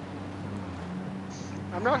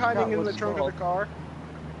 I'm not hiding Forgot in what the it's trunk called. of the car.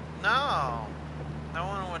 No. No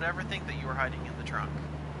one would ever think that you were hiding in the trunk.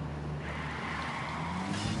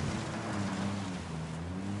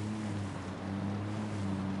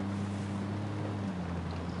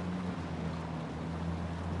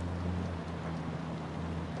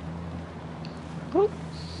 Boop.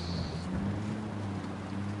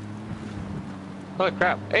 Holy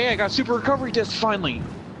crap. Hey, I got super recovery disc finally!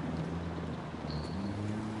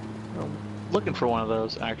 I'm looking for one of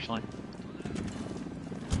those, actually.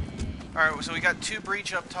 Alright, so we got 2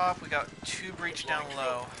 breach up top, we got 2 breach down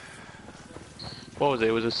low. What was it?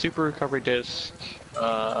 It was a super recovery disc,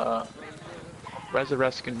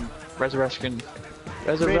 resurrection Mitch, you got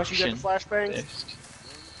the flashbang? disc.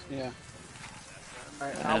 Yeah.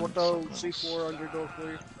 Alright, I will And throw something C4 else. on your door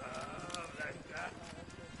for you.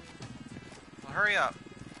 Well, hurry up.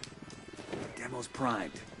 Demo's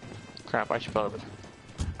primed. Crap, I should probably.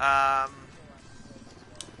 How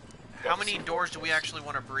many doors do we actually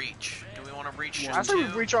want to breach? Do we want to breach I just say we 2?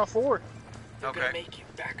 breach all 4. Okay. Make you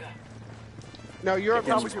back up. No, you're up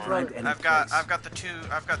top Demo's with your primed brother. and I've in got place. the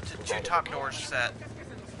two top doors set.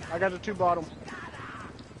 I got the 2 bottom.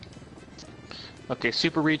 Okay,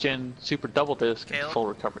 super regen, super double disc, and Caleb? full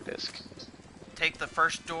recovery disc. Take the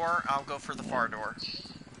first door. I'll go for the far door.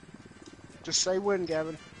 Just say when,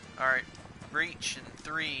 Gavin. All right. Breach in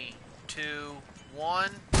 3, 2, 1.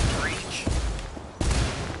 Breach.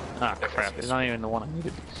 Ah, crap! It's not even the one I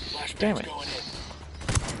needed. Damn it! Going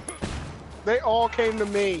in. They all came to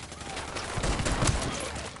me.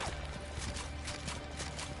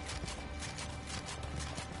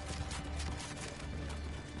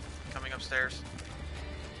 Coming upstairs.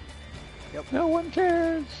 No one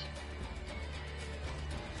cares.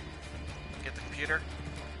 Get the computer.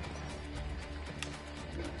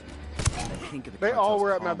 The hink of the They all cartel's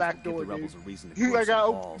were at my palms back would give door, the rebels dude. a reason to close Like I their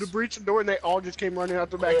opened balls. the breach door and they all just came running out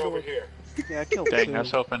the back Way door. over here. Yeah, I killed Dang, 2. I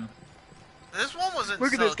was hoping. This one wasn't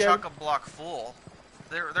Look at so this, Kevin. chock-a-block full.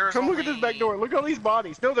 There's Come only... look at this back door. Look at all these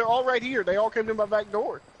bodies. No, they're all right here. They all came to my back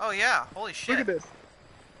door. Oh yeah, holy shit. Look at this.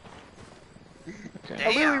 Okay. I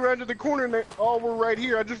literally Damn. ran to the corner and they all were right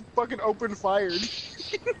here. I just fucking open fired.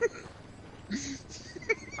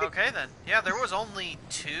 Okay then. Yeah, there was only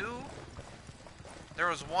 2. There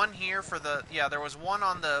was one here for the... Yeah, there was one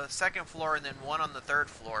on the 2nd floor and then one on the 3rd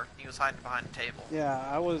floor. He was hiding behind a table.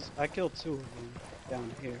 Yeah, I killed 2 of them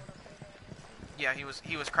down here. Yeah, he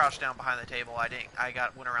was crouched down behind the table. I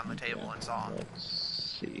went around the table and saw him.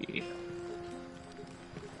 Let's see.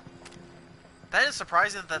 That is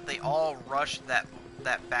surprising that they all rushed that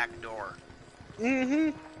back door.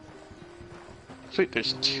 Mm-hmm. Sweet,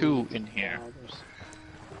 there's 2 in here. There's-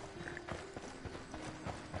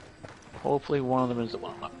 Hopefully one of them is the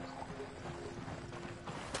one I'm looking for.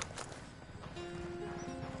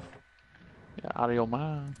 Yeah, out of your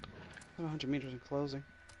mind. 100 meters in closing.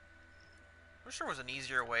 I wish there was an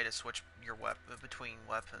easier way to switch your between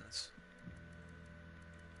weapons.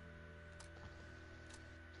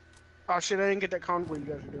 Oh shit, I didn't get that convoy you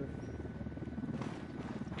guys are doing.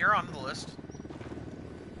 You're on the list.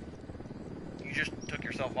 You just took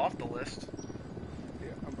yourself off the list. Yeah,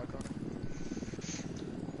 I'm back on.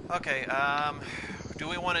 Okay, do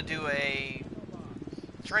we want to do a...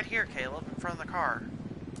 It's right here, Caleb, in front of the car.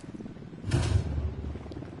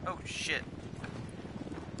 Oh, shit.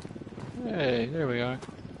 Hey, there we are.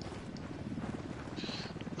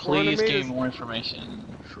 400 Please give meters. me more information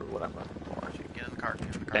for what I'm looking for. Get in the car,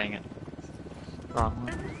 get in the car. Dang it. Wrong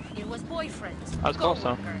one. It was boyfriends. I was close,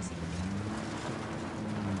 though. coworkers.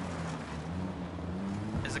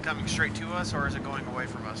 Is it coming straight to us, or is it going away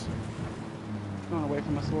from us? Going away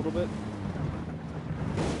from us a little bit.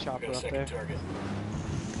 We Chopper got a up second there. target.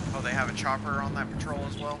 Oh, they have a chopper on that patrol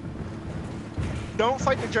as well? Don't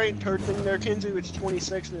fight the giant turd thing there, Kenzie. It's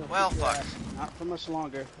 26 now. Well, fuck. Not for much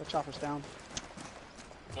longer. The chopper's down.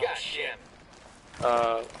 God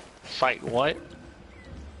damn. Fight what?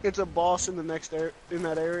 It's a boss in the next in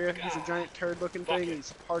that area. He's a giant turd-looking thing.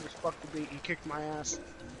 He's hard as fuck to beat. He kicked my ass,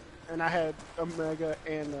 and I had a mega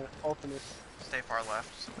and an ultimate. Stay far left,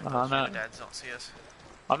 so we I'm not- dads don't see us.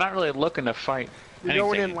 I'm not really looking to fight You're anything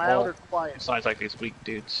going in loud or involved quiet? besides like these weak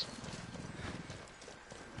dudes.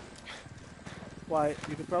 Why,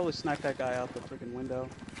 you could probably snipe that guy out the freaking window.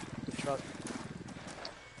 The truck.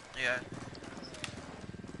 Yeah.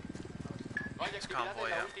 It's convoy,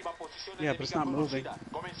 yeah. Yeah, but it's not moving. Not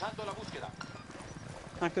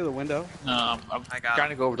through the window. No, I'm I got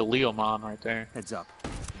trying him. to go over to Leomon right there. Heads up.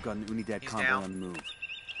 We've got an Unidad He's convoy down. on the move.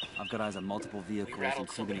 I've got eyes on multiple vehicles, rattled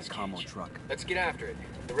including a somebody's commo truck. Let's get after it.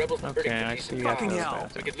 The rebels are Okay, pretty I decent see. cars. Fucking hell.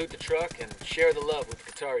 We could loot the truck and share the love with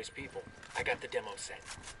the Qatari's people. I got the demo set.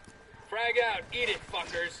 Frag out, eat it,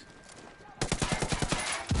 fuckers.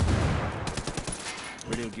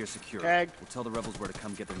 Radio gear secure. Tag. We'll tell the rebels where to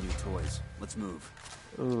come get their new toys. Let's move.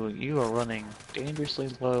 Ooh, you are running dangerously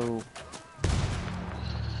low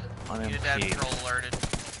on Unidad MP. patrol alerted.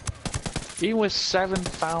 Even with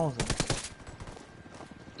 7,000.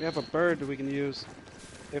 We have a bird that we can use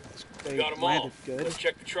if they Got them all. landed good. Let's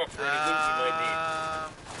check the truck for any loot we might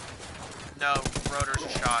No,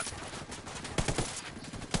 rotor's shot.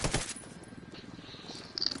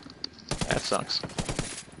 That sucks.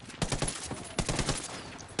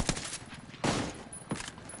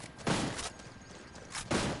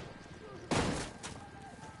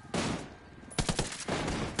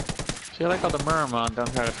 feel like all the Muramon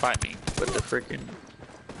don't try to fight me, but the freaking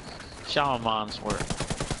Shamamons were.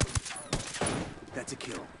 That's a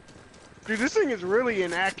kill. Dude, this thing is really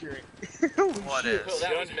inaccurate. Holy What shit. is? Oh,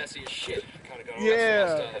 that was messy as shit. Kinda got all Yeah.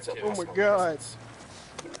 that stuff. Oh my god.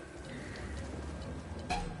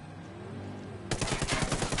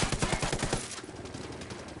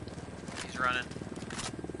 He's running.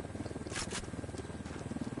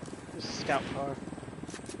 This is a scout car.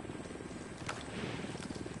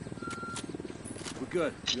 We're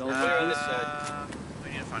good. We all Clear on this side.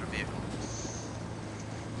 We need to find a vehicle.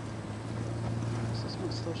 This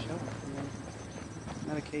one's still showing.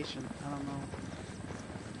 Medication. I don't know.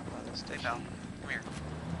 About this Stay stuff. pal. Come here.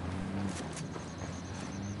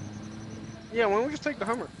 Yeah, why don't we just take the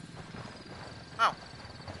Hummer? Oh.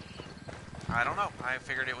 I don't know. I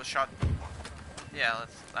figured it was shot. Yeah,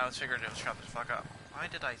 I was figuring it was shot the fuck up. Why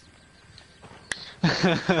did I?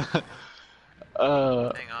 Hang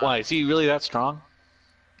on. Why, is he really that strong?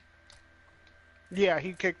 Yeah,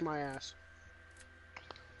 he kicked my ass.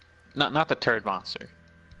 Not the turd monster.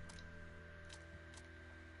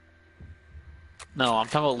 No, I'm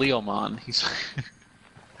talking about Leomon. He's.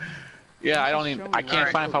 Yeah, I don't even. I can't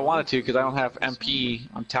Alright. find if I wanted to because I don't have MP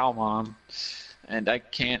on Talmon, and I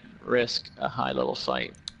can't risk a high level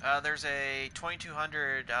fight. There's a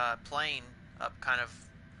 2200 plane up kind of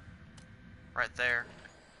right there.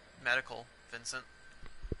 Medical, Vincent.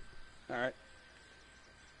 Alright.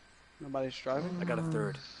 Nobody's driving? I got a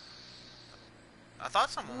third. I thought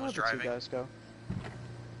someone was The two driving. guys go.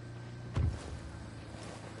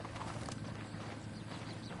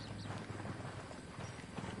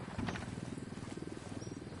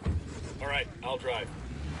 All right, I'll drive.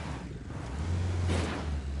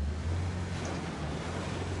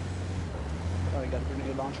 Oh, you got a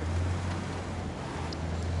grenade launcher?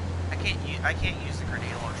 I can't use the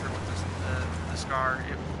grenade launcher with the Scar.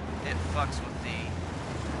 It fucks with the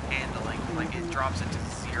handling. Like it drops it to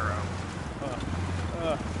 0.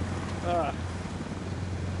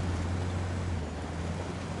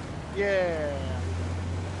 Yeah.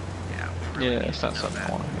 Yeah. we really Yeah, need it's to not know something that.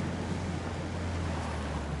 I want.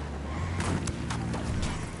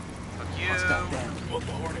 Fuck Hostile you. down. What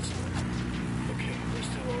the Hornets? Okay, we're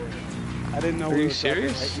still alright. I didn't know Are we you were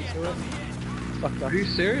driving serious? right into it. Fucked up. Are you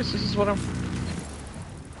serious? This is what I'm.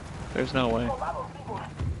 There's no way.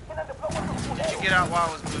 Did you get out while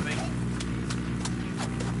I was moving?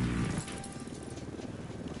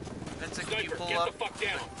 Vincent, can you Sniper, pull get up? the fuck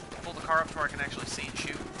down. Pull the car up to where I can actually see and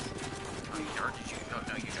shoot. Or did you? Oh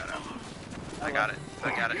no, you got out. I got it. I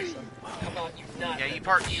got it. How about you not? Yeah, let you me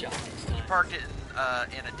parked. get You shot next time? parked it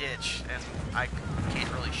in a ditch, and I can't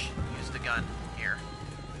really use the gun here.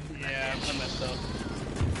 Yeah, I messed up.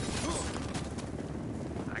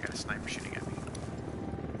 I got a sniper shooting at me.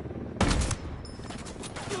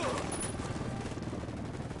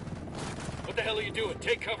 What the hell are you doing?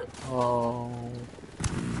 Take cover. Oh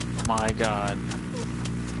my god.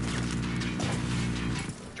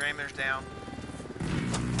 Draymare's down.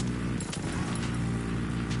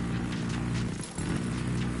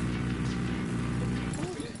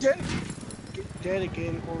 Get dead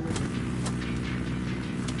again for me.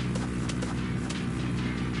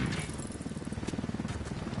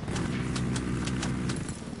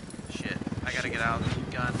 Shit, I gotta get out of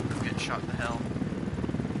the gun. I'm getting shot in the hell.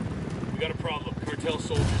 We got a problem. Cartel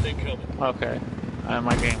soldiers incoming. Okay.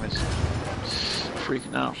 My game is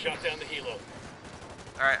freaking out. Shot down the helo.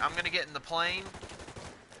 Alright, I'm gonna get in the plane.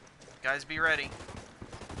 Guys, be ready.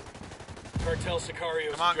 Cartel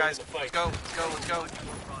Sicarios Come on, joining guys. the fight. Let's go. Let's go. Let's go.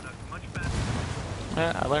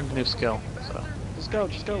 Yeah, I learned a new skill, so Just go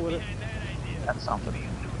with it. that's something.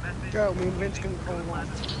 Go, me and Vince can pull one.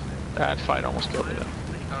 That fight almost killed me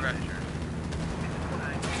though. Okay.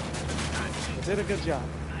 You did a good job.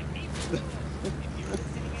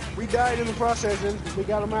 We died in the process, and we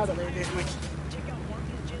got him out of there, didn't we?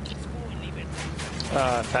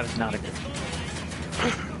 That is not a good.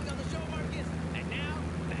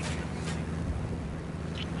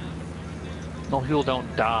 No, people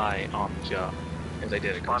don't die on the job if they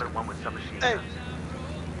did it. Hey,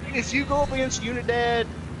 if you go up against Unit Dad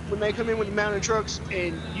when they come in with the mounted trucks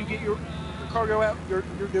and you get your cargo out, you're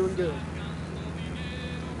doing good.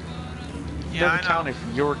 Yeah, I Doesn't know. count if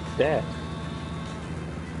you're dead.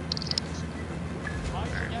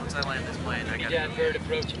 Alright, once I land this plane, I Enemy gotta down bird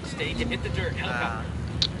approaching. Stage and hit the dirt. Helicopter.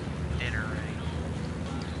 dinner ready.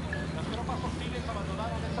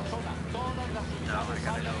 No, I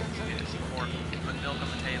gotta go get some more, put milk on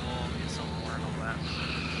the table, get some more and all that.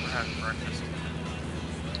 We're having breakfast.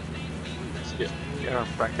 Yeah,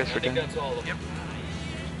 breakfast I for think dinner. that's all of them. Yep.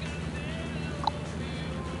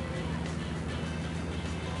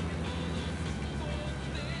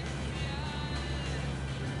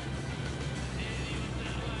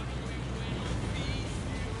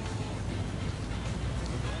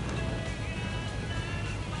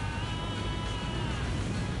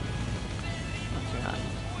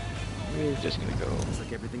 We're just gonna go. Looks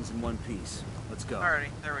like everything's in one piece. Let's go. Alrighty,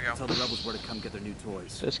 there we go. Tell the rebels where to come get their new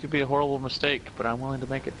toys. This could be a horrible mistake, but I'm willing to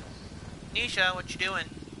make it. Nisha, what you doing?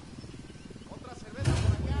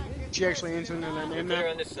 She actually answered that name Clear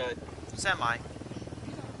now. on this side. Semi.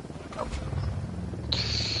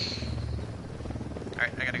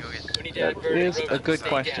 Alright, I gotta go get. We need to That add Bird is and a Roach good to the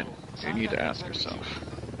question. gap. You need to ask yourself.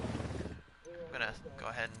 I'm gonna go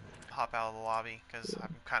ahead and hop out of the lobby because I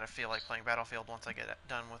kind of feel like playing Battlefield once I get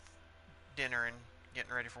done with dinner and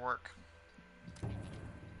getting ready for work.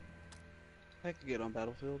 I could get on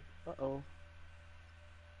Battlefield. Uh-oh.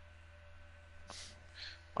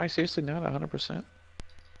 Why seriously not 100%?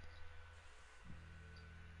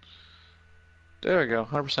 There we go,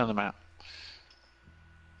 100% of the map.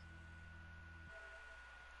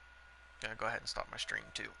 Gonna go ahead and stop my stream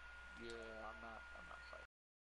too. Yeah.